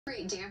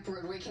Great damp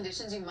roadway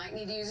conditions. You might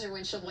need to use your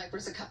windshield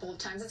wipers a couple of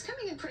times. It's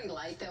coming in pretty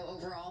light, though,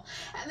 overall.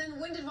 And then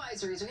wind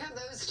advisories. We have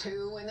those,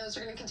 too, and those are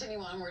going to continue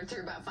onward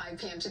through about 5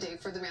 p.m. today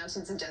for the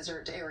mountains and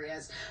desert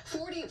areas.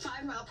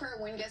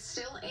 45-mile-per-hour wind gusts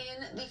still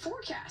in the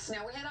forecast.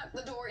 Now, we head out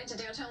the door into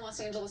downtown Los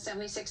Angeles,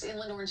 76,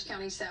 inland Orange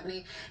County,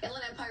 70,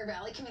 inland Empire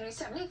Valley Community,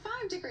 75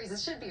 degrees. It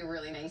should be a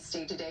really nice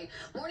day today.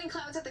 Morning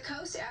clouds at the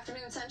coast,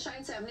 afternoon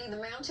sunshine, 70, the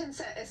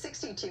mountains at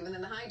 62, and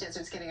then the high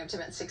desert's getting up to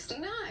about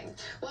 69.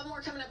 We'll have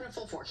more coming up in a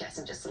full forecast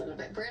in just a little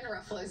bit. Brandon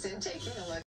Ruffalo's in, taking a look.